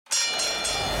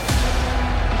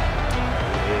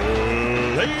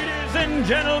and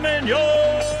gentlemen, your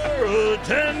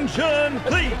attention,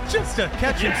 please. Just a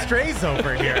catching strays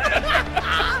over here.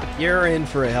 You're in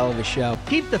for a hell of a show.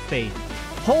 Keep the faith,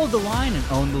 hold the line, and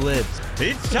own the libs.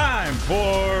 It's time for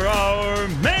our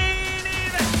main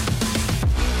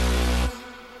event.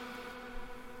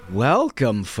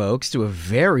 Welcome, folks, to a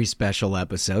very special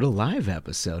episode, a live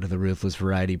episode of the Ruthless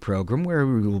Variety Program, where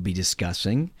we will be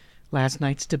discussing last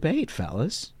night's debate,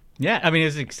 fellas. Yeah, I mean, it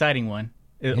was an exciting one.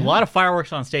 A lot of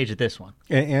fireworks on stage at this one.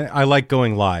 And I like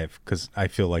going live because I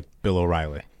feel like Bill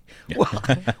O'Reilly. Well,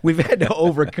 we've had to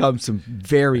overcome some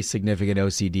very significant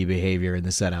OCD behavior in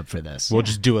the setup for this. We'll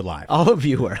just do it live. All of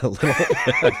you are a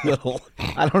little,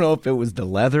 I don't know if it was the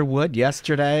Leatherwood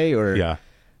yesterday or,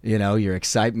 you know, your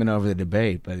excitement over the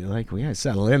debate, but like, we got to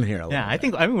settle in here a little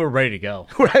bit. I mean, we're ready to go.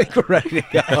 We're ready to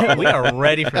go. We are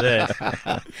ready for this.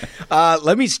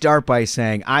 Let me start by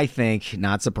saying, I think,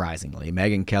 not surprisingly,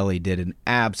 Megyn Kelly did an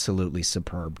absolutely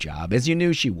superb job, as you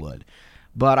knew she would.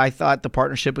 But I thought the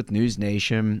partnership with News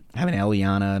Nation, having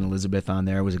Eliana and Elizabeth on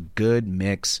there, was a good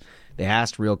mix. They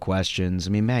asked real questions.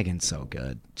 I mean, Megan's so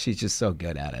good. She's just so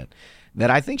good at it. That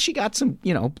I think she got some,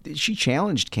 you know, she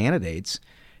challenged candidates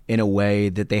in a way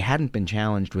that they hadn't been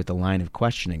challenged with a line of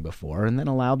questioning before, and then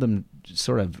allowed them to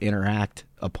sort of interact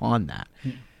upon that.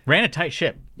 Ran a tight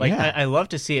ship. Like, I love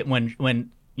to see it when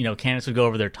you know, candidates would go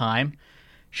over their time.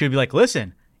 She would be like,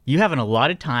 listen, you have an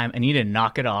allotted time and you need to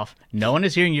knock it off. No one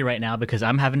is hearing you right now because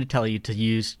I'm having to tell you to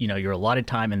use, you know, your allotted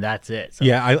time, and that's it. So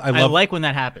yeah, I like when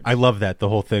that happens. I love that, the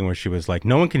whole thing where she was like,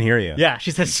 no one can hear you. Yeah,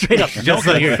 she says straight up, just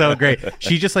like, so great.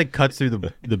 She just like cuts through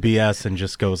the BS and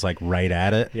just goes like right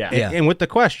at it. Yeah. And with the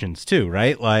questions too,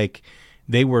 right? Like,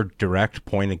 they were direct,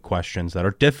 pointed questions that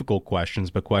are difficult questions,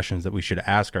 but questions that we should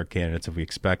ask our candidates if we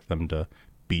expect them to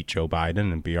beat Joe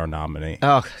Biden and be our nominee.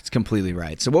 Oh, that's completely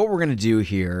right. So what we're going to do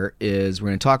here is we're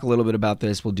going to talk a little bit about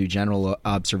this. We'll do general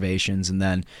observations, and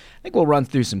then I think we'll run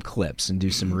through some clips and do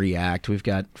some react. We've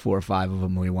got 4 or 5 of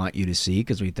them we want you to see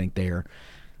because we think they are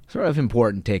sort of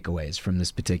important takeaways from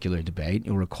this particular debate.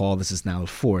 You'll recall this is now the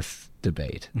 4th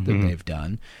debate that they've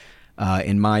done.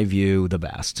 In my view, the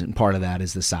best. And part of that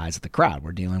is the size of the crowd.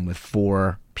 We're dealing with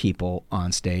 4 people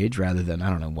on stage rather than, I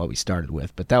don't know what we started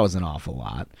with, but that was an awful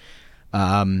lot.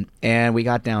 And we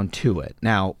got down to it.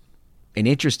 Now, an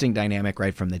interesting dynamic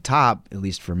right from the top, at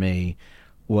least for me,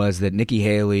 was that Nikki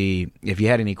Haley, if you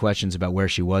had any questions about where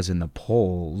she was in the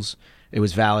polls, it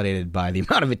was validated by the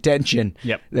amount of attention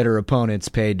that her opponents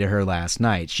paid to her last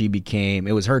night.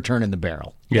 It was her turn in the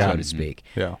barrel, so to speak.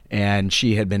 Yeah. And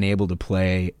she had been able to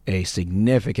play a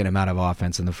significant amount of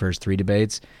offense in the first 3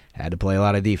 debates, had to play a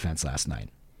lot of defense last night.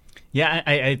 Yeah,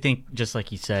 I think, just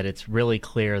like you said, it's really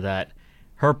clear that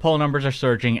her poll numbers are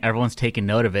surging. Everyone's taking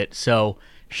note of it. So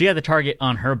she had the target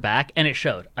on her back, and it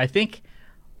showed. I think,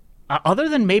 other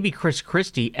than maybe Chris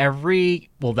Christie,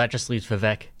 that just leaves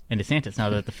Vivek and DeSantis now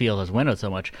that the field has winnowed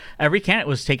so much. Every candidate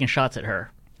was taking shots at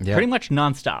her, pretty much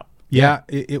nonstop. Yeah,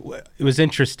 it was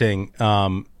interesting.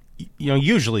 You know,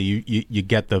 usually you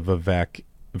get the Vivek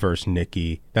versus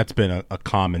Nikki. That's been a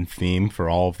common theme for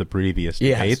all of the previous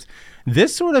debates.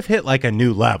 This sort of hit like a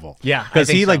new level. Yeah, because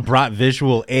he like brought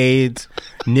visual aids.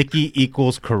 Nikki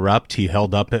equals corrupt. He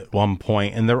held up at one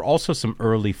point, and there are also some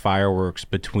early fireworks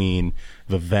between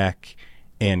Vivek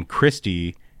and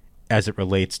Christie as it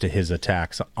relates to his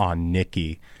attacks on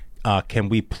Nikki. Can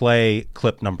we play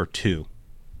clip number 2?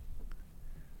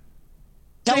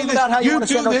 Tell them about how you want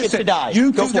to send our kids to die.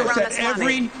 You do this at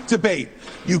every debate.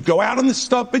 You go out on the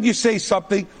stump and you say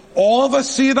something. All of us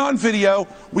see it on video.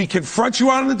 We confront you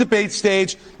out on the debate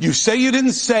stage. You say you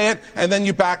didn't say it, and then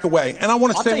you back away. And I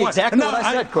want to say what? Exactly what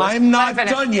I said, Chris. I'm not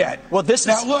done yet. Well, this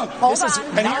now, is look. This is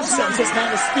nonsense. This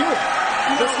man is spewing.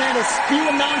 This man is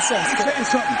spewing nonsense. Let me tell you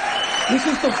something. This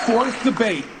is the 4th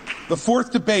debate. The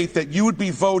 4th debate that you would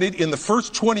be voted in the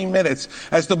first 20 minutes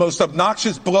as the most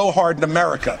obnoxious blowhard in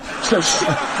America. So shut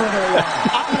up for a little while.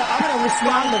 I'm going to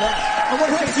respond to that. I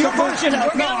want to say We're going to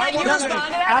let you respond to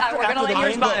that. We're going to let you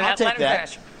respond to that. Let him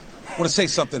finish. I want to say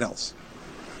something else.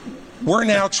 We're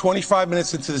now 25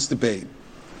 minutes into this debate,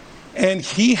 and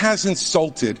he has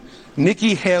insulted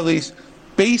Nikki Haley's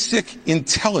basic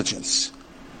intelligence,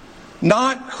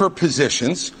 not her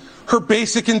positions, her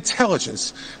basic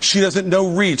intelligence. She doesn't know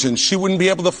regions. She wouldn't be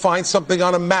able to find something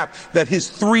on a map that his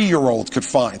 3-year-old could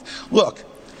find. Look,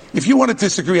 if you want to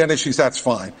disagree on issues, that's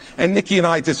fine. And Nikki and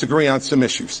I disagree on some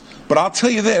issues. But I'll tell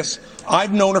you this,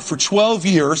 I've known her for 12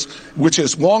 years, which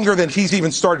is longer than he's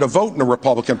even started to vote in a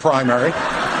Republican primary.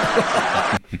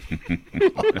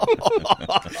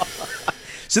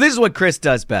 So this is what Chris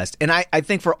does best. And I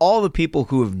think for all the people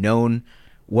who have known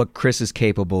what Chris is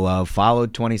capable of.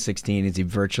 Followed 2016 as he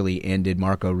virtually ended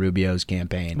Marco Rubio's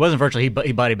campaign. It wasn't virtually, he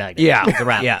body bagged it. Yeah, It's a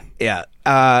wrap.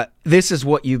 yeah. This is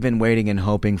what you've been waiting and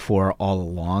hoping for all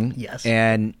along. Yes.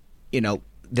 And,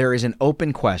 there is an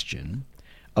open question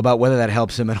about whether that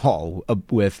helps him at all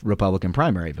with Republican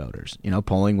primary voters.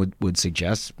 Polling would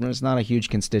suggest there's not a huge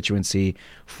constituency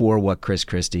for what Chris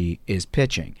Christie is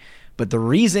pitching. But the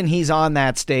reason he's on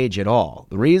that stage at all,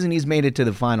 the reason he's made it to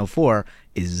the Final Four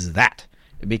is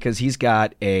because he's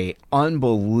got a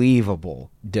unbelievable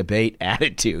debate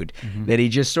attitude that he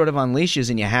just sort of unleashes,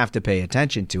 and you have to pay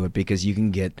attention to it because you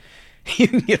can get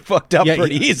fucked up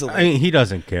pretty easily. I mean, he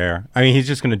doesn't care. I mean, he's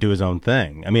just going to do his own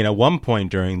thing. I mean, at one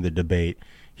point during the debate,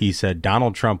 he said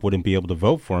Donald Trump wouldn't be able to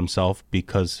vote for himself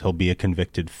because he'll be a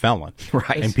convicted felon.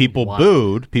 Right. And people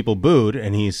booed,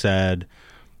 and he said,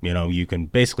 you can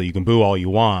boo all you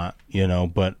want,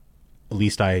 but at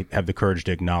least I have the courage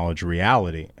to acknowledge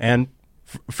reality. And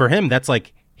for him, that's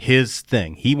like his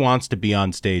thing. He wants to be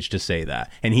on stage to say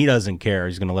that, and he doesn't care.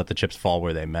 He's going to let the chips fall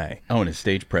where they may. Oh, and his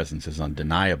stage presence is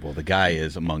undeniable. The guy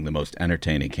is among the most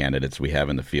entertaining candidates we have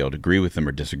in the field. Agree with him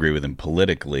or disagree with him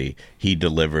politically, he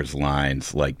delivers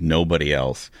lines like nobody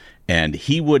else. And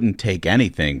he wouldn't take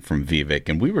anything from Vivek.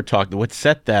 And we were talking, what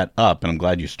set that up, and I'm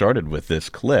glad you started with this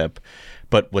clip,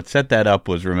 but what set that up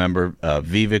was, remember,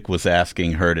 Vivek was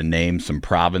asking her to name some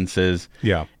provinces.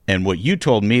 Yeah. And what you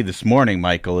told me this morning,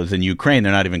 Michael, is in Ukraine,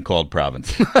 they're not even called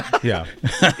provinces. Yeah.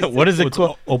 What is it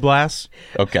called? Oblasts.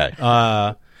 Okay.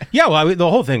 Yeah, well, I mean, the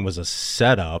whole thing was a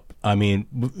setup. I mean,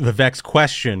 Vivek's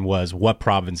question was, what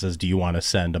provinces do you want to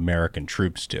send American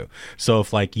troops to? So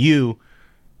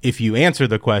if you answer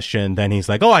the question, then he's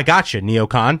like, oh, I got you,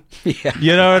 neocon. Yeah.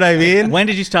 You know what I mean? When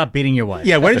did you stop beating your wife?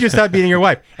 Yeah, when did you stop beating your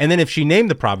wife? And then if she named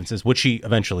the provinces, which she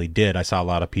eventually did, I saw a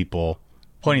lot of people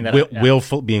pointing that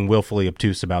out. Being willfully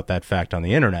obtuse about that fact on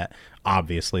the internet.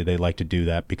 Obviously, they like to do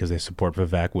that because they support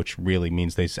Vivek, which really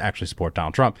means they actually support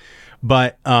Donald Trump.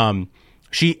 But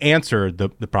she answered the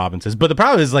provinces. But the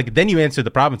problem is, then you answer the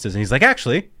provinces, and he's like,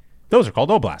 actually, those are called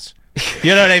oblasts.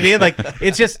 You know what I mean?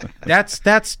 It's just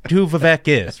that's who Vivek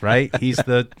is, right? He's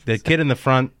the kid in the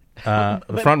front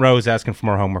row is asking for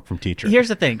more homework from teacher. Here's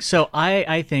the thing. So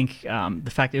I think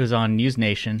the fact that it was on News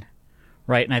Nation,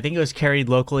 right, and I think it was carried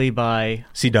locally by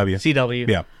CW.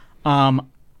 Yeah.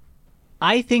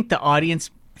 I think the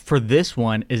audience for this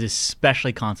one is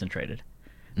especially concentrated.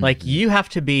 Like, you have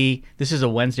to be. This is a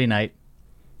Wednesday night.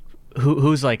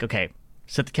 Who's like, okay,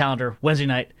 set the calendar. Wednesday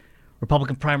night,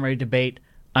 Republican primary debate.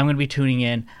 I'm going to be tuning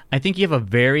in. I think you have a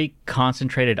very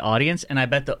concentrated audience, and I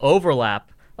bet the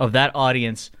overlap of that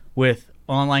audience with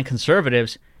online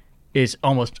conservatives is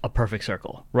almost a perfect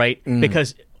circle, right?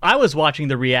 Because I was watching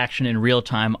the reaction in real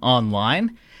time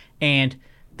online, and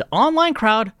the online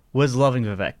crowd was loving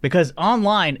Vivek because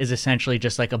online is essentially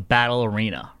just like a battle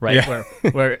arena, right? Yeah.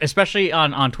 where especially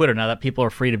on Twitter now that people are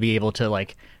free to be able to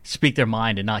speak their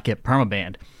mind and not get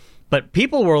permabanned. But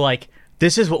people were like,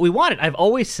 this is what we wanted. I've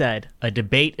always said a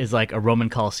debate is like a Roman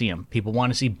Coliseum. People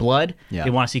want to see blood. Yeah.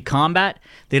 They want to see combat.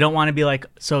 They don't want to be like,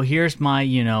 so here's my,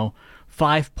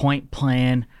 5-point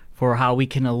plan for how we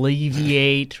can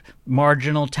alleviate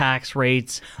marginal tax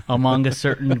rates among a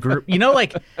certain group. No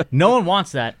one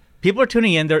wants that. People are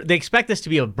tuning in. They expect this to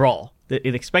be a brawl. They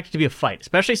expect it to be a fight,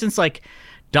 especially since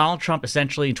Donald Trump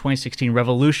essentially in 2016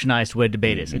 revolutionized what a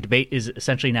debate is. A debate is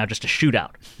essentially now just a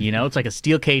shootout. It's like a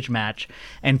steel cage match.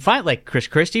 And Chris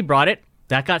Christie brought it.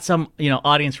 That got some,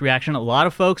 audience reaction. A lot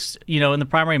of folks, in the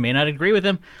primary may not agree with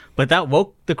him, but that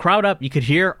woke the crowd up. You could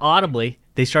hear audibly.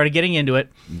 They started getting into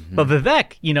it. But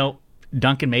Vivek,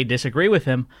 Duncan may disagree with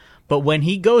him, but when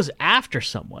he goes after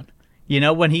someone,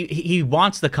 when he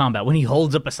wants the combat, when he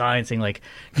holds up a sign saying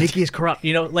Nikki is corrupt,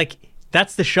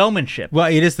 that's the showmanship.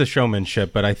 Well, it is the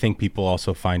showmanship, but I think people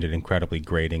also find it incredibly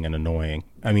grating and annoying.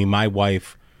 I mean, my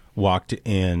wife walked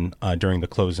in during the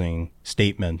closing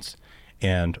statements,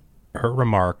 and her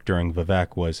remark during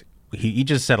Vivek was, he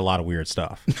just said a lot of weird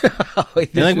stuff. The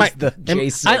J6. The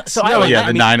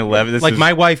 9/11.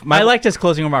 My wife. I liked his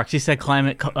closing remarks. He said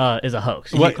climate is a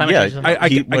hoax. I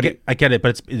get it,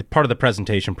 but it's part of the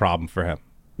presentation problem for him.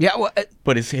 Yeah, well,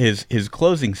 but his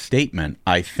closing statement,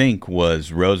 I think,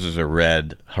 was roses are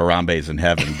red, Harambe's in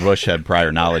heaven. Bush had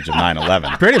prior knowledge of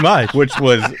 9/11. Pretty much, which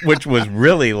was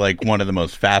really one of the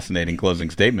most fascinating closing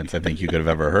statements I think you could have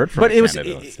ever heard from. But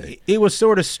it was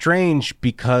sort of strange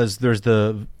because there's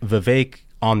the Vivek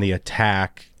on the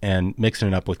attack and mixing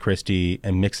it up with Christie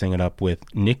and mixing it up with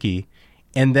Nikki,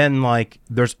 and then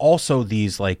there's also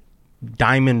these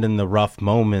diamond in the rough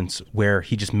moments where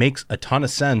he just makes a ton of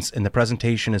sense and the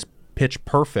presentation is pitch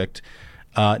perfect.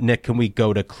 Nick, can we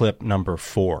go to clip number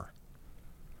 4?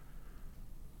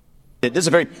 This is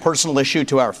a very personal issue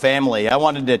to our family. I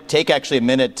wanted to take actually a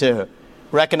minute to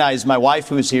recognize my wife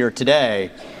who's here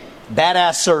today.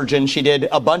 Badass surgeon. She did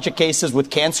a bunch of cases with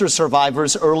cancer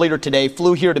survivors earlier today,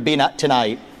 flew here to be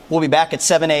tonight. We'll be back at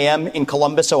 7 a.m. in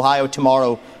Columbus, Ohio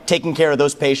tomorrow, taking care of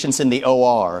those patients in the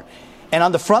OR. And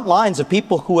on the front lines of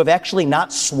people who have actually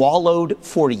not swallowed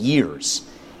for years.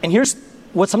 And here's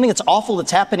what's something that's awful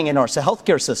that's happening in our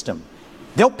healthcare system.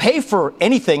 They'll pay for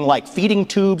anything like feeding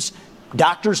tubes,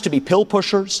 doctors to be pill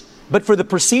pushers, but for the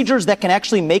procedures that can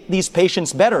actually make these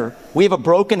patients better, we have a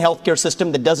broken healthcare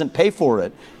system that doesn't pay for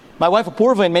it. My wife,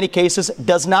 Apoorva, in many cases,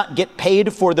 does not get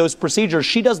paid for those procedures.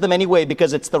 She does them anyway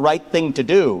because it's the right thing to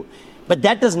do. But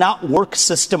that does not work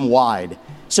system-wide.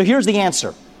 So here's the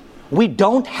answer. We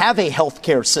don't have a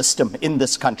healthcare system in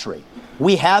this country.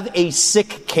 We have a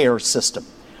sick care system.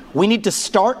 We need to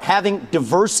start having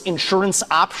diverse insurance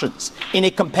options in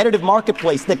a competitive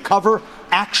marketplace that cover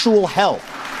actual health,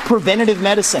 preventative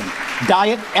medicine,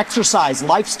 diet, exercise,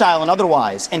 lifestyle, and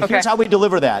otherwise. And here's how we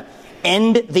deliver that.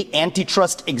 End the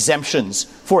antitrust exemptions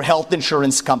for health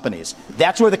insurance companies.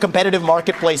 That's where the competitive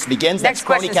marketplace begins. That's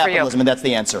crony capitalism, and that's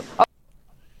the answer.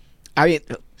 I mean,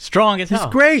 strong as hell.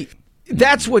 It's great.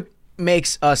 That's what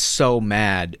makes us so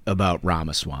mad about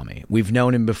Ramaswamy. We've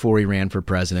known him before he ran for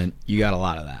president. You got a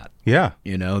lot of that. Yeah.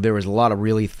 You know, there was a lot of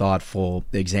really thoughtful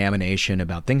examination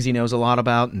about things he knows a lot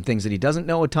about and things that he doesn't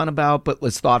know a ton about, but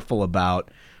was thoughtful about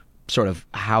sort of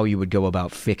how you would go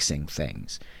about fixing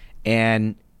things.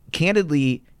 And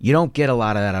candidly, you don't get a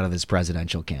lot of that out of this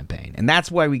presidential campaign. And that's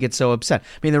why we get so upset.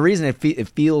 I mean, the reason it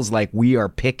feels like we are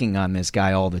picking on this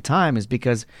guy all the time is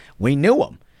because we knew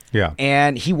him. Yeah.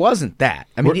 And he wasn't that.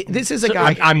 I mean, this is a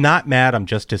guy. I'm not mad. I'm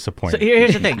just disappointed. So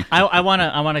here's the thing. I want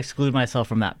to exclude myself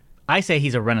from that. I say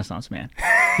he's a Renaissance man.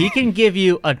 He can give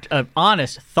you an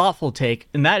honest, thoughtful take,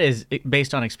 and that is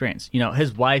based on experience. You know,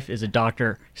 his wife is a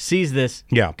doctor, sees this,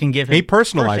 can give him he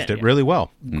personalized it really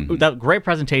well. That great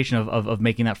presentation of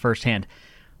making that firsthand.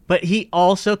 But he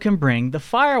also can bring the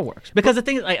fireworks. Because the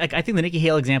thing is, I think the Nikki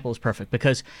Haley example is perfect,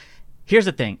 because here's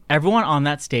the thing. Everyone on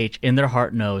that stage in their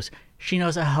heart knows she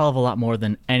knows a hell of a lot more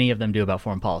than any of them do about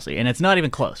foreign policy. And it's not even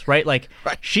close, right? Like,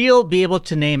 she'll be able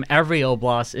to name every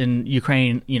oblast in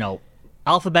Ukraine, you know,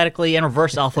 alphabetically and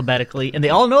reverse alphabetically. And they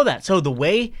all know that. So the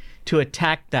way to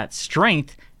attack that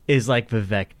strength is like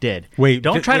Vivek did.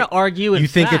 Don't try to argue in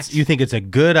facts. You think it's a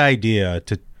good idea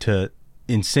to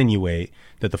insinuate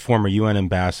that the former UN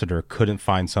ambassador couldn't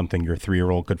find something your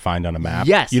 3-year-old could find on a map?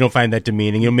 Yes. You don't find that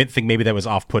demeaning? You think maybe that was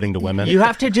off-putting to women? You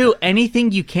have to do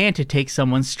anything you can to take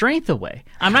someone's strength away.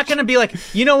 I'm not going to be like,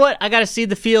 you know what? I got to see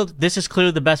the field. This is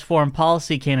clearly the best foreign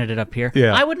policy candidate up here.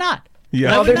 Yeah. I would not.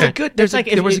 Yeah. Well,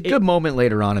 there was a good moment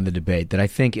later on in the debate that I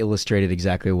think illustrated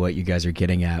exactly what you guys are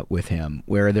getting at with him,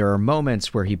 where there are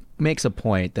moments where he makes a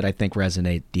point that I think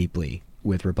resonate deeply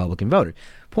with Republican voters.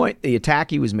 The attack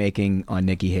he was making on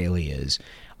Nikki Haley is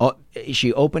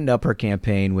she opened up her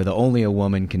campaign with only a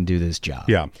woman can do this job.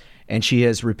 Yeah. And she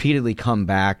has repeatedly come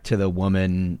back to the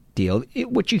woman deal,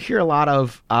 which you hear a lot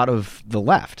of out of the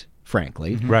left,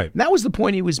 frankly. Mm-hmm. Right. And that was the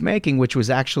point he was making, which was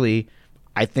actually,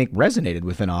 I think, resonated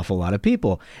with an awful lot of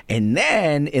people. And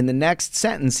then in the next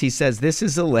sentence, he says, this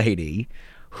is a lady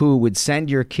who would send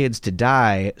your kids to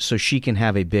die so she can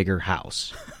have a bigger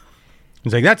house.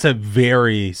 It's like, that's a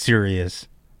very serious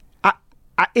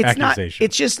accusation.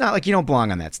 It's just not like you don't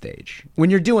belong on that stage. When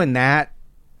you're doing that,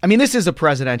 I mean, this is a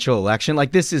presidential election.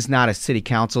 Like, this is not a city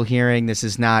council hearing. This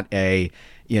is not a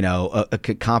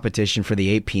competition for the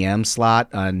 8 p.m.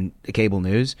 slot on cable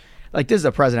news. Like, this is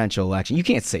a presidential election. You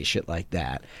can't say shit like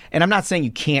that. And I'm not saying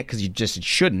you can't because you just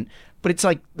shouldn't, but it's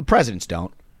like the presidents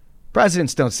don't.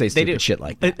 Presidents don't say stupid shit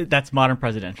like that. That's modern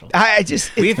presidential.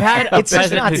 We've had a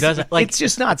president who doesn't. Like, it's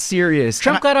just not serious.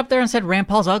 Trump got up there and said Rand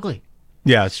Paul's ugly.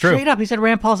 Yeah, it's true. Straight up, he said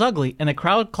Rand Paul's ugly, and the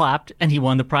crowd clapped, and he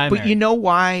won the primary. But you know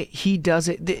why he does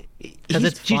it? Because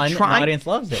it's fun, and the audience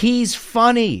loves it. He's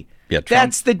funny. Yeah, Trump,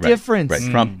 that's the difference.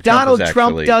 Right. Donald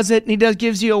Trump does it, and he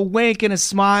gives you a wink and a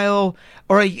smile,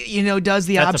 or does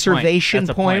the observation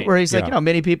point where he's like,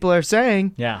 many people are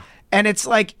saying, and it's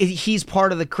like he's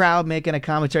part of the crowd making a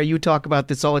commentary. You talk about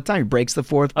this all the time. He breaks the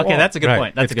fourth wall. Okay, that's a good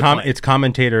point. That's a good point. It's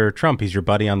commentator Trump. He's your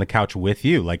buddy on the couch with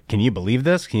you. Like, can you believe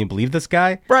this? Can you believe this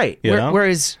guy? Right.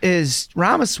 Whereas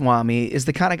Ramaswamy is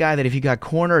the kind of guy that if you got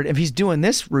cornered, if he's doing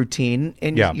this routine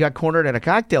and you got cornered at a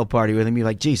cocktail party with him, you're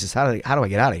like, Jesus, how do I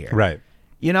get out of here? Right.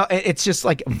 It's just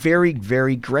like very,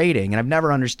 very grating, and I've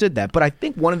never understood that. But I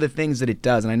think one of the things that it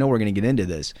does, and I know we're going to get into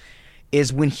this,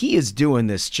 is when he is doing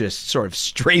this just sort of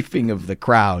strafing of the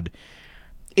crowd,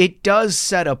 it does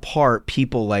set apart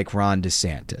people like Ron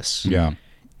DeSantis. Yeah.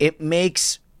 It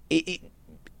makes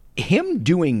him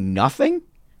doing nothing,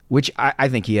 which I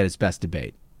think he had his best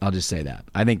debate. I'll just say that.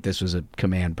 I think this was a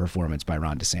command performance by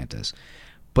Ron DeSantis.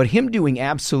 But him doing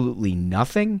absolutely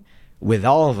nothing with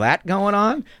all of that going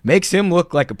on makes him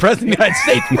look like a president of the United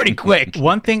States pretty quick.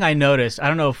 One thing I noticed, I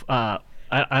don't know if I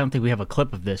don't think we have a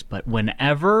clip of this, but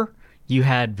whenever you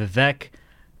had Vivek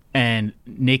and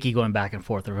Nikki going back and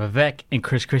forth, or Vivek and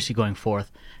Chris Christie going forth,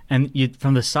 and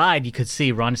from the side you could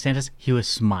see Ron DeSantis, he was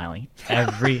smiling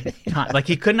every time. Like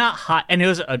he could not hide, and it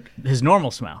was his normal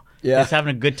smile. Yeah. He's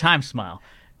having a good time smile.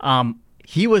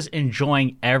 He was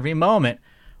enjoying every moment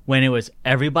when it was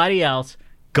everybody else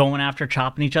going after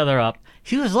chopping each other up.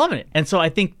 He was loving it. And so I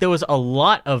think there was a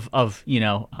lot of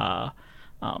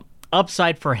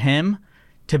upside for him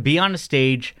to be on a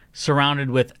stage surrounded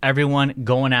with everyone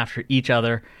going after each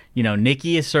other. You know,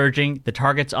 Nikki is surging, the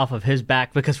target's off of his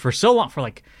back, because for so long, for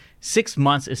like 6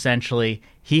 months essentially,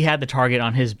 he had the target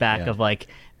on his back of like,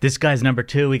 this guy's number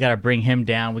 2, we got to bring him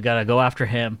down, we got to go after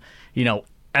him. You know,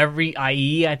 every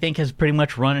IE, I think, has pretty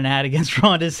much run an ad against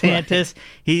Ron DeSantis. Right.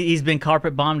 He's been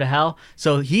carpet bombed to hell.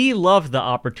 So he loved the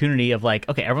opportunity of like,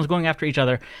 okay, everyone's going after each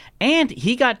other. And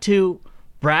he got to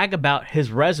brag about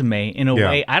his resume in a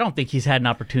way I don't think he's had an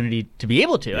opportunity to be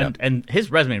able to. Yeah. And his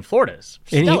resume in Florida is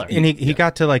stellar. And he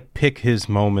got to like pick his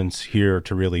moments here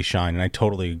to really shine. And I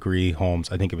totally agree, Holmes.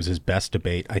 I think it was his best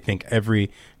debate. I think every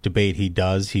debate he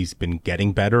does, he's been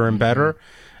getting better and better.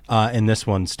 And this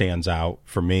one stands out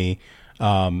for me.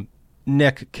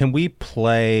 Nick, can we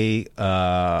play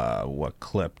what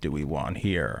clip do we want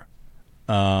here?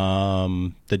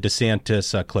 The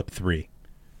DeSantis clip 3.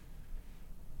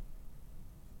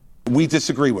 We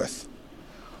disagree with.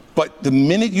 But the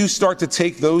minute you start to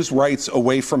take those rights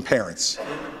away from parents,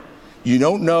 you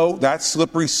don't know that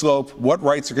slippery slope, what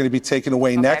rights are going to be taken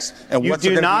away next, and what's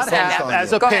going to be forced on you.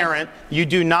 As a parent, you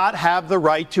do not have the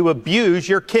right to abuse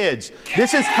your kids.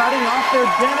 This is cutting off their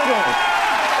genitals.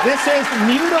 This is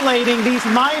mutilating these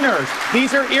minors.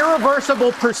 These are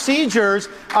irreversible procedures,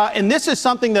 and this is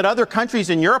something that other countries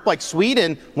in Europe, like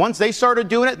Sweden, once they started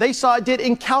doing it, they saw it did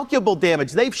incalculable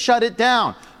damage. They've shut it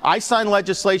down. I signed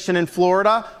legislation in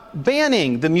Florida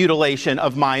banning the mutilation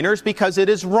of minors because it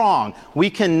is wrong. We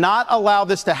cannot allow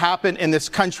this to happen in this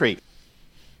country.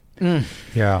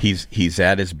 Yeah, he's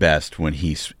at his best when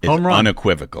he's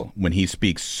unequivocal, when he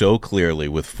speaks so clearly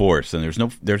with force, and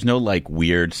there's no like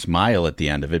weird smile at the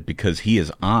end of it, because he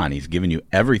is on. He's giving you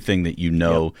everything that you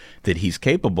know that he's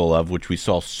capable of, which we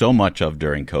saw so much of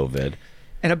during COVID.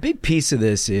 And a big piece of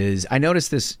this is, I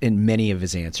noticed this in many of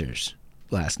his answers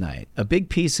last night. A big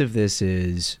piece of this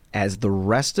is, as the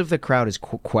rest of the crowd is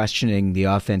questioning the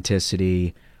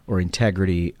authenticity or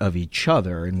integrity of each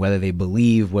other and whether they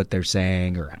believe what they're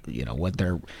saying, or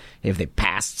if their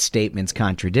past statements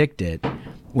contradict it.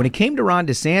 When it came to Ron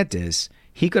DeSantis,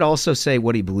 he could also say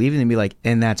what he believed in and be like,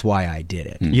 and that's why I did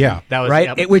it. Yeah, that was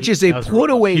right. Which is a put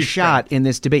away shot in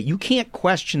this debate. You can't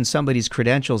question somebody's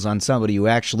credentials on somebody who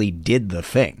actually did the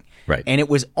thing. Right. And it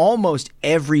was almost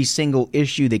every single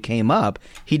issue that came up,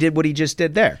 he did what he just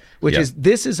did there, which is,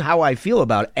 this is how I feel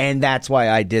about it, and that's why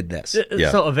I did this.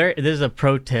 So this is a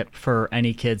pro tip for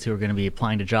any kids who are going to be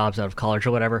applying to jobs out of college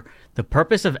or whatever. The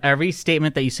purpose of every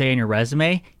statement that you say in your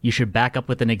resume, you should back up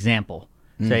with an example.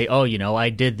 Say, I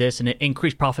did this and it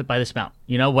increased profit by this amount,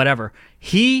 whatever.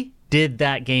 He did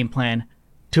that game plan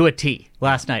to a T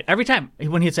last night. Every time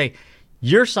when he'd say,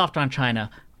 you're soft on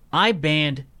China, I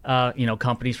banned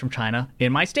companies from China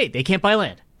in my state. They can't buy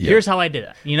land. Here's how I did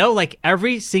it. Like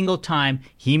every single time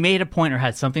he made a point or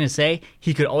had something to say,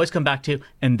 he could always come back to,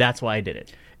 and that's why I did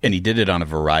it. And he did it on a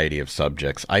variety of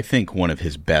subjects. I think one of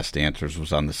his best answers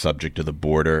was on the subject of the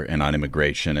border and on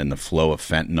immigration and the flow of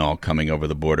fentanyl coming over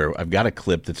the border. I've got a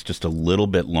clip that's just a little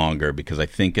bit longer because I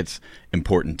think it's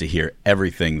important to hear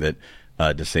everything that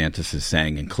DeSantis is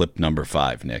saying in clip number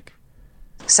 5, Nick.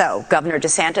 So, Governor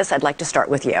DeSantis, I'd like to start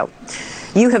with you.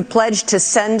 You have pledged to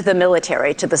send the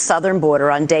military to the southern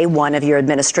border on day 1 of your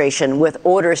administration with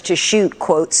orders to shoot,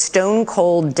 quote, stone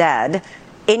cold dead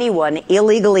anyone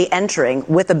illegally entering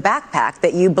with a backpack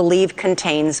that you believe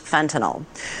contains fentanyl.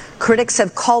 Critics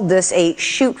have called this a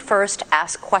shoot first,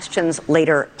 ask questions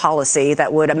later policy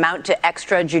that would amount to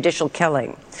extrajudicial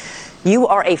killing. You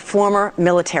are a former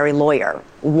military lawyer.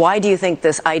 Why do you think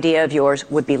this idea of yours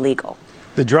would be legal?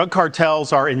 The drug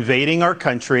cartels are invading our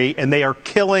country, and they are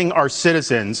killing our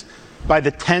citizens by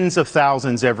the tens of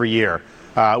thousands every year.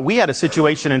 We had a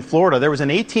situation in Florida. There was an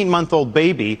 18-month-old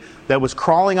baby that was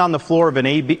crawling on the floor of an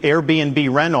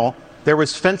Airbnb rental. There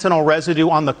was fentanyl residue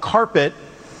on the carpet,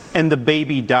 and the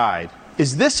baby died.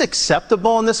 Is this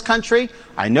acceptable in this country?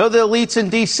 I know the elites in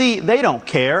D.C., they don't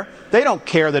care. They don't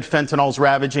care that fentanyl's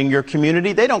ravaging your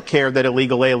community. They don't care that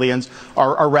illegal aliens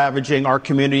are ravaging our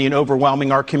community and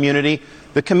overwhelming our community.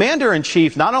 The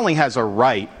commander-in-chief not only has a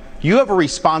right, you have a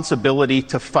responsibility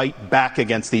to fight back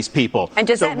against these people. And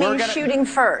does that mean shooting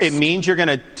first? It means you're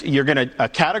going to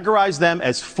categorize them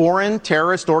as foreign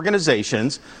terrorist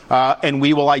organizations, and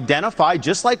we will identify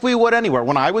just like we would anywhere.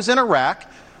 When I was in Iraq,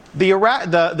 the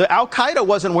Al Qaeda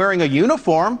wasn't wearing a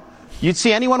uniform. You'd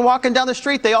see anyone walking down the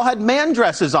street, they all had man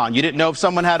dresses on. You didn't know if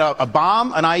someone had a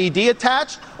bomb, an IED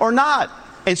attached, or not.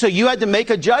 And so you had to make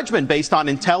a judgment based on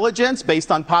intelligence,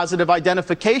 based on positive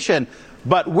identification.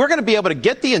 But we're going to be able to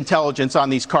get the intelligence on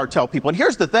these cartel people. And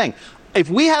here's the thing. If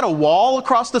we had a wall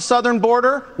across the southern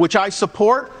border, which I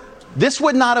support, this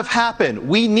would not have happened.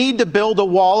 We need to build a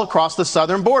wall across the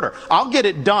southern border. I'll get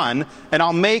it done,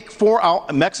 and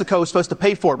Mexico is supposed to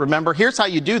pay for it. Remember, here's how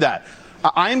you do that.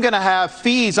 I am going to have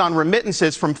fees on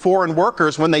remittances from foreign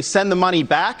workers when they send the money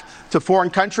back to foreign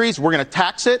countries. We're going to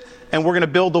tax it, and we're going to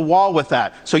build a wall with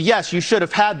that. So, yes, you should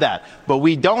have had that. But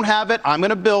we don't have it. I'm going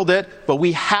to build it. But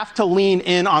we have to lean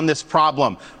in on this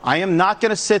problem. I am not going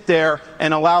to sit there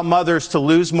and allow mothers to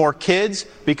lose more kids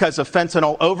because of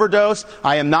fentanyl overdose.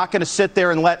 I am not going to sit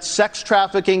there and let sex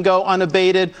trafficking go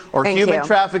unabated or human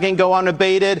trafficking go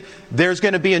unabated. There's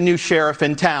going to be a new sheriff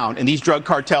in town, and these drug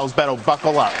cartels better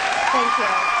buckle up. Thank you.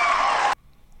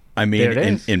 I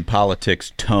mean, in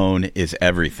politics, tone is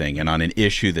everything. And on an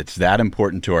issue that's that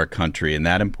important to our country and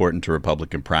that important to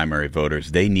Republican primary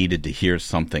voters, they needed to hear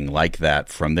something like that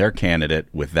from their candidate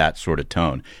with that sort of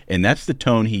tone. And that's the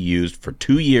tone he used for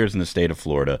 2 years in the state of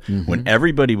Florida when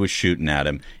everybody was shooting at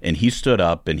him, and he stood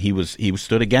up and he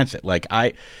stood against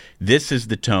it. This is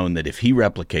the tone that if he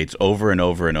replicates over and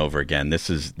over and over again, this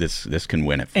can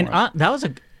win it for him. That was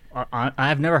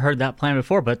I've never heard that plan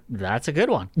before, but that's a good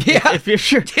one. Yeah.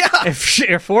 If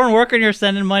you're a foreign worker and you're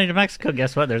sending money to Mexico,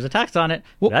 guess what? There's a tax on it.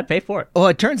 I'd pay for it. Well,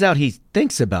 it turns out he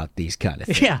thinks about these kind of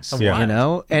things. You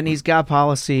know, and he's got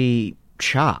policy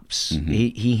chops.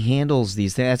 He handles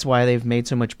these things. That's why they've made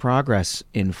so much progress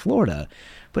in Florida.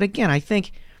 But again, I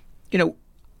think,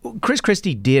 Chris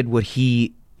Christie did what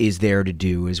he is there to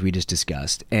do, as we just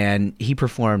discussed, and he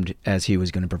performed as he was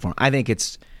going to perform. I think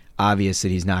it's obvious that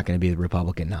he's not going to be the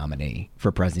Republican nominee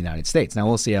for President of the United States. Now,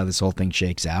 we'll see how this whole thing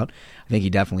shakes out. I think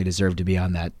he definitely deserved to be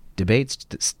on that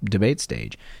debate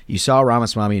stage. You saw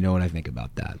Ramaswamy, you know what I think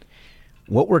about that.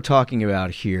 What we're talking about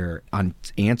here on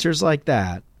answers like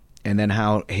that, and then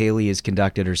how Haley has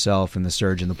conducted herself in the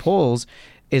surge in the polls,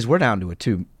 is we're down to a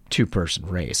two-person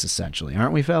race, essentially.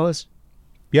 Aren't we, fellas?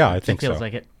 Yeah, I think so. Feels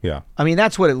like it. Yeah. I mean,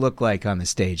 that's what it looked like on the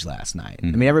stage last night. I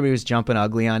mean, everybody was jumping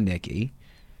ugly on Nikki.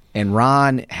 And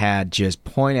Ron had just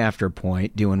point after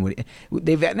point doing what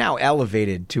they've now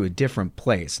elevated to a different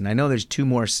place. And I know there's two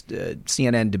more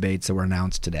CNN debates that were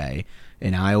announced today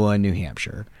in Iowa and New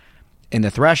Hampshire. And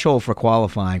the threshold for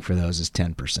qualifying for those is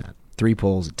 10%. 3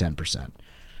 polls at 10%.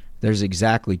 There's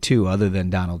exactly 2 other than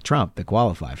Donald Trump that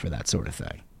qualify for that sort of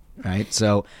thing. Right?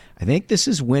 So I think this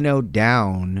is winnowed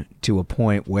down to a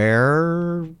point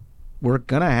where we're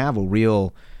going to have a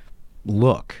real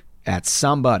look at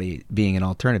somebody being an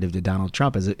alternative to Donald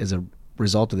Trump as a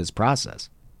result of this process.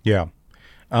 Yeah.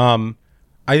 I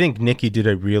think Nikki did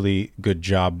a really good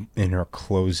job in her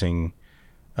closing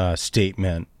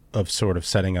statement of sort of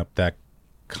setting up that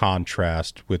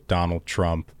contrast with Donald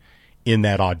Trump in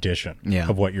that audition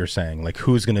of what you're saying. Like,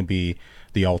 who's going to be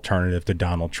the alternative to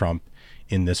Donald Trump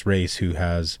in this race who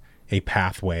has a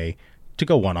pathway to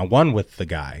go one-on-one with the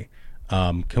guy?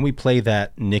 Can we play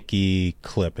that Nikki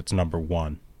clip? It's number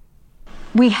 1.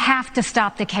 We have to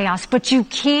stop the chaos, but you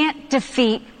can't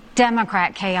defeat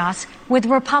Democrat chaos with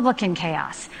Republican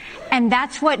chaos. And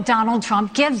that's what Donald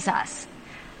Trump gives us.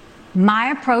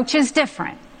 My approach is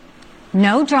different.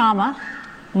 No drama,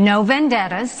 no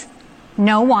vendettas,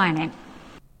 no whining.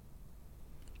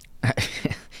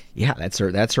 Yeah, that's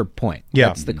her point. Yeah.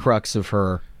 That's the crux of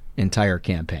her entire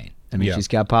campaign. I mean, she's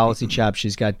got policy chops,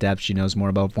 she's got depth, she knows more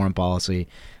about foreign policy,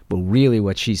 but really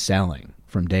what she's selling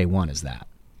from day one is that.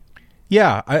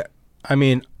 Yeah, I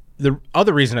mean, the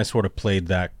other reason I sort of played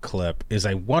that clip is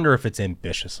I wonder if it's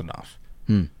ambitious enough.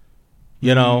 You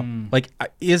know, like,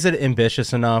 is it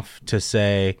ambitious enough to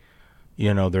say,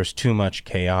 there's too much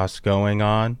chaos going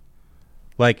on?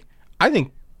 Like, I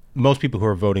think most people who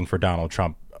are voting for Donald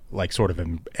Trump, like, sort of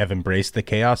have embraced the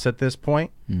chaos at this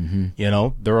point.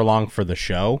 They're along for the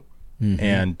show.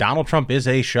 And Donald Trump is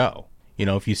a show.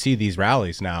 If you see these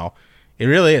rallies now, it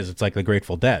really is. It's like the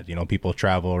Grateful Dead. People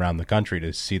travel around the country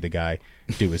to see the guy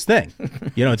do his thing.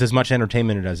 It's as much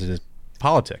entertainment as it is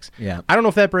politics. Yeah. I don't know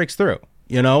if that breaks through.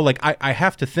 You know, like I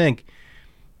have to think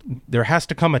there has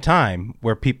to come a time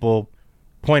where people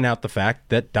point out the fact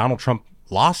that Donald Trump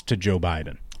lost to Joe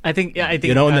Biden. I think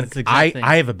you know, and that's then the exact thing.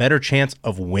 I have a better chance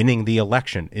of winning the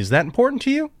election. Is that important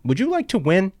to you? Would you like to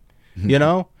win? You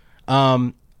know,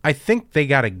 I think they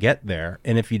got to get there,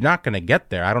 and if you're not going to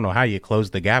get there, I don't know how you close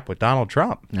the gap with Donald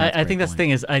Trump. I think that's the thing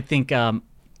is I think it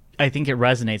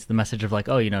resonates, the message of like,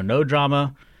 oh, you know, no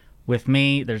drama with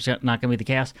me. There's not going to be the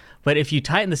chaos. But if you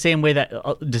tie it in the same way that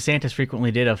DeSantis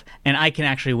frequently did of, and I can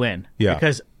actually win. Yeah.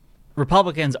 Because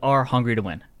Republicans are hungry to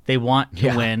win. They want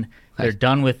to win. They're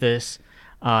done with this,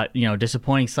 you know,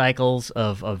 disappointing cycles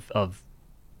of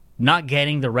not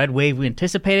getting the red wave we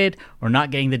anticipated or not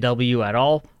getting the W at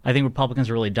all. I think Republicans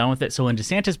are really done with it. So when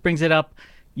DeSantis brings it up,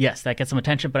 yes, that gets some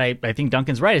attention. But I think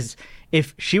Duncan's right. Is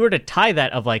if she were to tie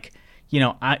that of like, you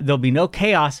know, there'll be no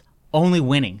chaos, only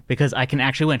winning because I can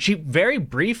actually win. She very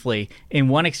briefly in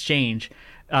one exchange,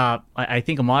 I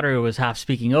think a moderator was half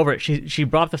speaking over it. She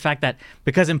brought up the fact that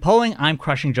because in polling, I'm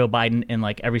crushing Joe Biden in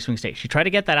like every swing state. She tried to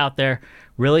get that out there,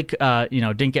 really, you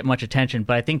know, didn't get much attention.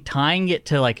 But I think tying it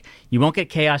to like, you won't get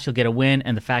chaos, you'll get a win.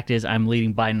 And the fact is I'm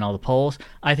leading Biden in all the polls.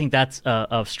 I think that's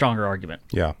a stronger argument.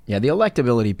 Yeah. Yeah, the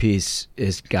electability piece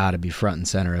is got to be front and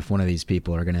center if one of these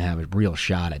people are going to have a real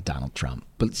shot at Donald Trump.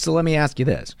 But so let me ask you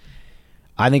this.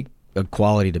 I think a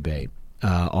quality debate,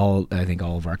 I think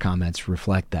all of our comments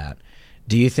reflect that.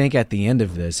 Do you think at the end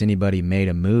of this, anybody made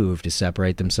a move to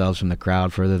separate themselves from the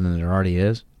crowd further than there already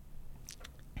is?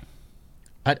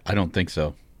 I don't think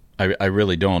so. I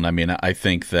really don't. I mean, I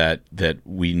think that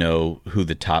we know who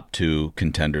the top two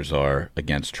contenders are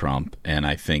against Trump, and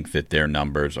I think that their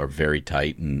numbers are very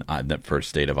tight in that first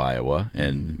state of Iowa.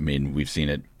 And I mean, we've seen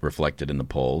it reflected in the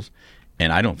polls.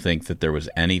 And I don't think that there was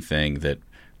anything that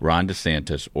Ron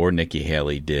DeSantis or Nikki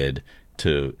Haley did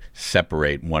to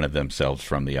separate one of themselves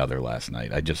from the other last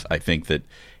night. I think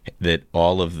that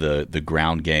all of the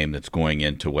ground game that's going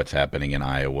into what's happening in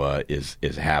Iowa is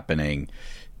happening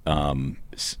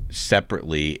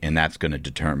separately, and that's going to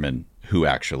determine who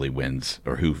actually wins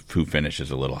or who finishes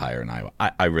a little higher in Iowa.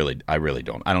 I really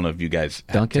don't. I don't know if you guys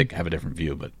have a different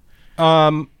view, but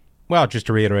well, just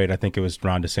to reiterate, I think it was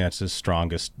Ron DeSantis'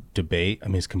 strongest debate. I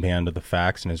mean, his command of the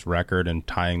facts and his record and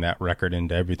tying that record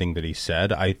into everything that he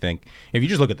said. I think if you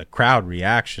just look at the crowd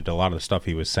reaction to a lot of the stuff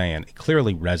he was saying, it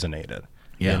clearly resonated.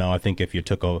 Yeah. You know, I think if you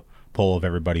took a poll of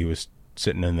everybody who was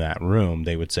sitting in that room,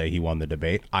 they would say he won the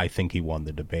debate. I think he won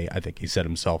the debate. I think he set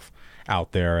himself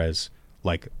out there as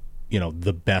like, you know,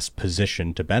 the best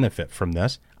position to benefit from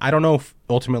this. I don't know if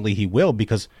ultimately he will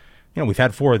because, you know, we've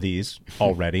had 4 of these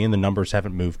already, and the numbers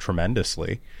haven't moved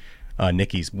tremendously.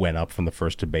 Nikki's went up from the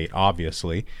first debate,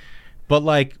 obviously. But,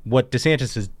 like, what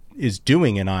DeSantis is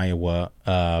doing in Iowa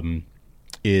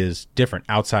is different.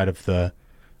 Outside of the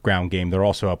ground game, they're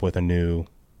also up with a new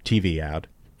TV ad.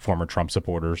 Former Trump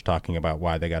supporters talking about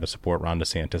why they got to support Ron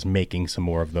DeSantis, making some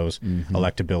more of those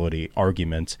electability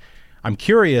arguments. I'm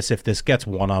curious if this gets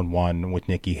one-on-one with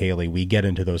Nikki Haley, we get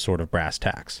into those sort of brass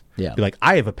tacks. Yeah. Be like,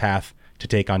 I have a path to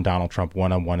take on Donald Trump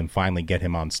one-on-one and finally get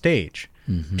him on stage.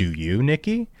 Do you,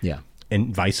 Nikki? Yeah.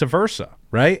 And vice versa,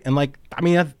 right? And like, I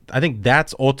mean, I think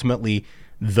that's ultimately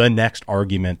the next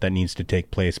argument that needs to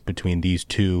take place between these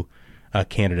two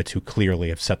candidates who clearly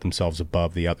have set themselves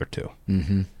above the other two.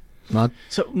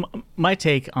 So my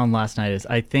take on last night is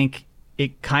I think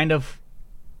it kind of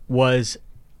was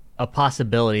a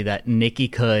possibility that Nikki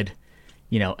could,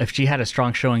 you know, if she had a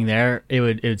strong showing there, it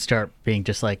would start being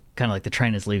just like kind of like the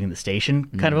train is leaving the station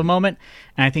kind of a moment.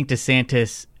 And I think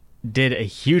DeSantis did a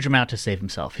huge amount to save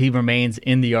himself. He remains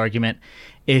in the argument.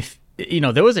 If, you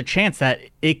know, there was a chance that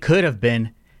it could have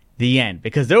been the end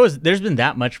because there's been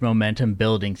that much momentum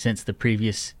building since the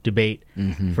previous debate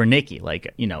for Nikki.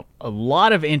 Like, you know, a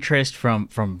lot of interest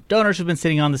from donors who've been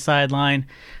sitting on the sideline,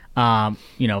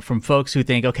 you know, from folks who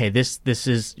think, okay, this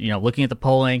is, you know, looking at the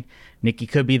polling, Nikki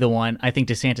could be the one. I think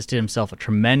DeSantis did himself a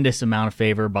tremendous amount of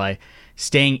favor by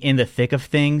staying in the thick of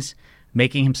things,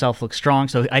 making himself look strong.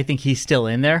 So I think he's still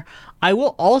in there. I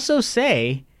will also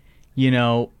say, you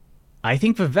know, I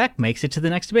think Vivek makes it to the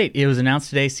next debate. It was announced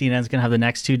today CNN's going to have the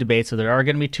next 2 debates, so there are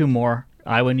going to be 2 more.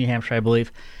 Iowa and New Hampshire, I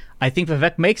believe. I think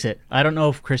Vivek makes it. I don't know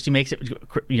if Christie makes it.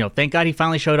 You know, thank God he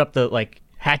finally showed up, the like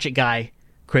hatchet guy,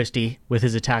 Christie, with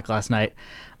his attack last night.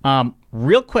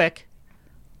 Real quick,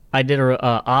 I did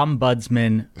a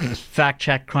ombudsman fact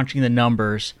check crunching the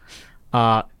numbers.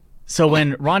 So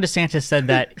when Ron DeSantis said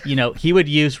that, you know, he would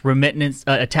use remittance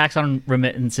a tax on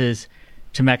remittances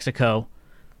to Mexico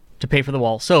to pay for the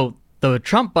wall. So the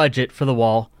Trump budget for the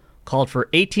wall called for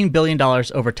 $18 billion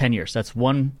over 10 years. That's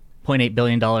 $1.8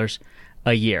 billion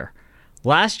a year.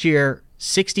 Last year,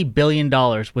 $60 billion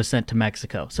was sent to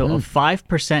Mexico. So a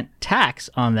 5% tax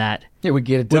on that would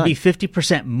get it done. would be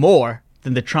 50% more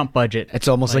than the Trump budget. It's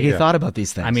almost like he thought about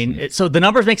these things. I mean, so the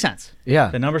numbers make sense.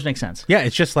 Yeah. The numbers make sense. Yeah,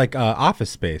 it's just like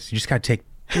Office Space. You just got to take,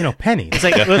 pennies. It's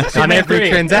like on every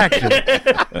transaction.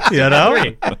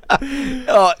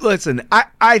 Listen,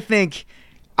 I think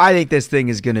this thing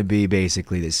is going to be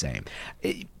basically the same.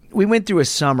 We went through a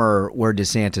summer where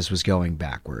DeSantis was going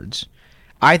backwards.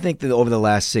 I think that over the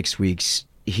last 6 weeks,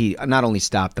 he not only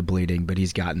stopped the bleeding, but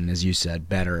he's gotten, as you said,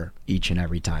 better each and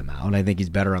every time out. I think he's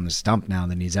better on the stump now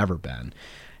than he's ever been.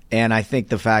 And I think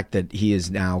the fact that he is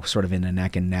now sort of in a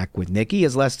neck and neck with Nikki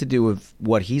has less to do with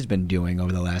what he's been doing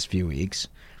over the last few weeks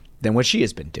than what she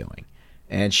has been doing.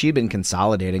 And she'd been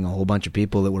consolidating a whole bunch of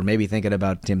people that were maybe thinking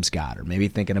about Tim Scott or maybe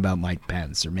thinking about Mike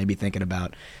Pence or maybe thinking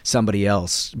about somebody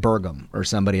else, Burgum, or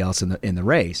somebody else in the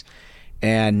race.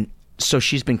 And so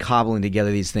she's been cobbling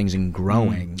together these things and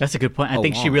growing. That's a good point. I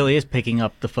think she really is picking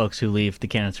up the folks who leave the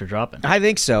candidates are dropping. I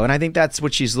think so. And I think that's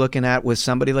what she's looking at with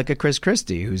somebody like a Chris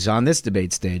Christie, who's on this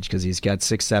debate stage because he's got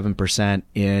 6-7%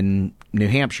 in New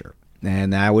Hampshire.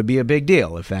 And that would be a big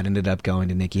deal if that ended up going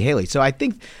to Nikki Haley. So I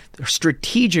think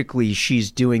strategically she's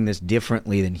doing this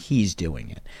differently than he's doing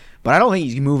it. But I don't think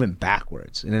he's moving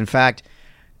backwards. And in fact,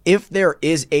 if there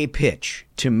is a pitch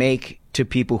to make to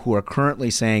people who are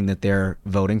currently saying that they're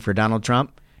voting for Donald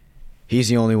Trump, he's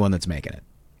the only one that's making it.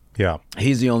 Yeah.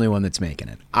 He's the only one that's making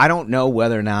it. I don't know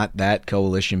whether or not that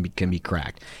coalition can be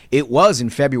cracked. It was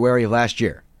in February of last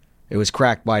year. It was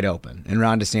cracked wide open. And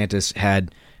Ron DeSantis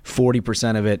had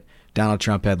 40% of it. Donald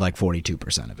Trump had like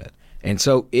 42% of it. And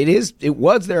so it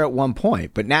was there at one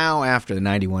point. But now after the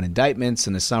 91 indictments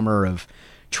and the summer of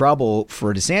trouble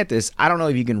for DeSantis, I don't know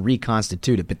if you can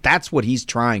reconstitute it. But that's what he's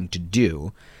trying to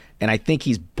do. And I think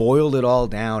he's boiled it all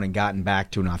down and gotten back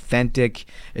to an authentic,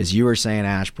 as you were saying,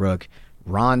 Ashbrook,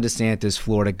 Ron DeSantis,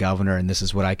 Florida governor, and this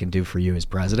is what I can do for you as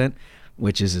president,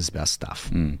 which is his best stuff.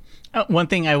 One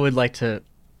thing I would like to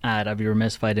add, I'd be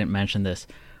remiss if I didn't mention this.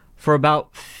 For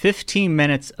about 15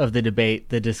 minutes of the debate,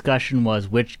 the discussion was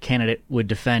which candidate would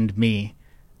defend me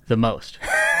the most.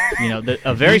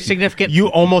 A very significant. You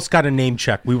almost got a name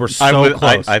check. We were so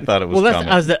close. I thought it was coming.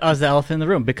 I was the elephant in the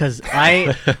room because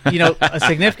a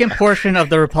significant portion of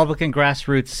the Republican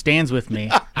grassroots stands with me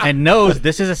and knows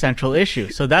this is a central issue.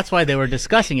 So that's why they were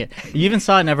discussing it. You even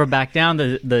saw Never Back Down,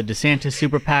 the DeSantis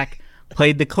super PAC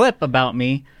played the clip about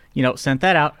me. Sent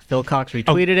that out. Phil Cox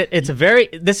retweeted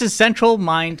it. This is central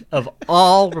mind of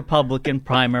all Republican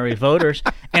primary voters.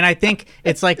 And I think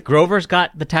it's like Grover's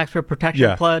got the taxpayer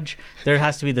protection pledge. There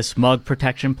has to be the smug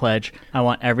protection pledge. I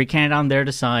want every candidate on there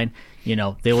to sign.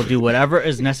 They will do whatever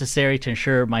is necessary to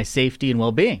ensure my safety and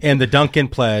well-being. And the Duncan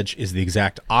pledge is the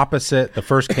exact opposite. The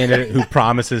first candidate who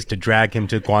promises to drag him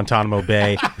to Guantanamo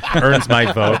Bay earns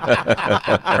my vote.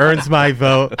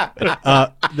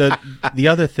 The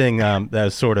other thing that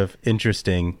is sort of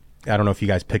interesting, I don't know if you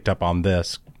guys picked up on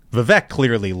this, Vivek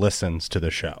clearly listens to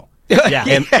the show.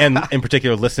 Yeah. And in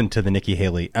particular, listened to the Nikki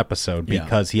Haley episode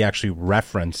because he actually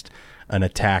referenced an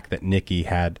attack that Nikki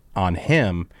had on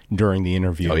him during the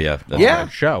interview. Oh, yeah. On the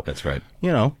show. That's right.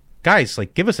 Guys,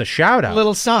 give us a shout out.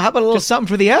 How about a little something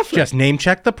for the effort? Just name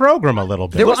check the program a little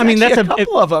bit. There was that's a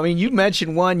couple of them. I mean, you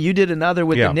mentioned one, you did another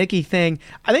with the Nikki thing.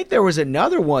 I think there was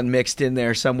another one mixed in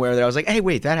there somewhere that I was like, hey,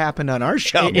 wait, that happened on our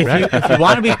show. If you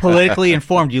want to be politically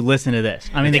informed, you listen to this.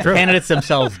 I mean, the candidates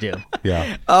themselves do.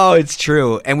 Yeah. Oh, it's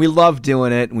true. And we love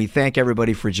doing it. And we thank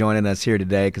everybody for joining us here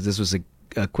today because this was a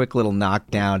quick little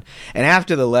knockdown. And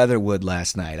after the Leatherwood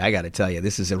last night, I got to tell you,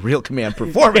 this is a real command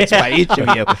performance by each of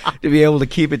you to be able to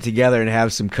keep it together and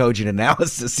have some cogent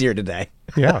analysis here today.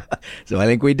 Yeah. So I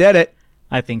think we did it.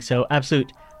 I think so.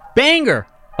 Absolute banger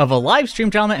of a live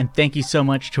stream, gentlemen. And thank you so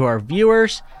much to our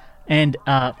viewers. And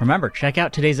remember, check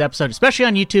out today's episode, especially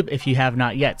on YouTube if you have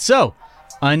not yet. So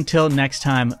until next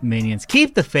time, minions,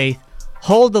 keep the faith,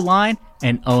 hold the line,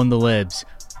 and own the libs.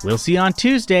 We'll see you on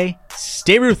Tuesday.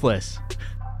 Stay ruthless.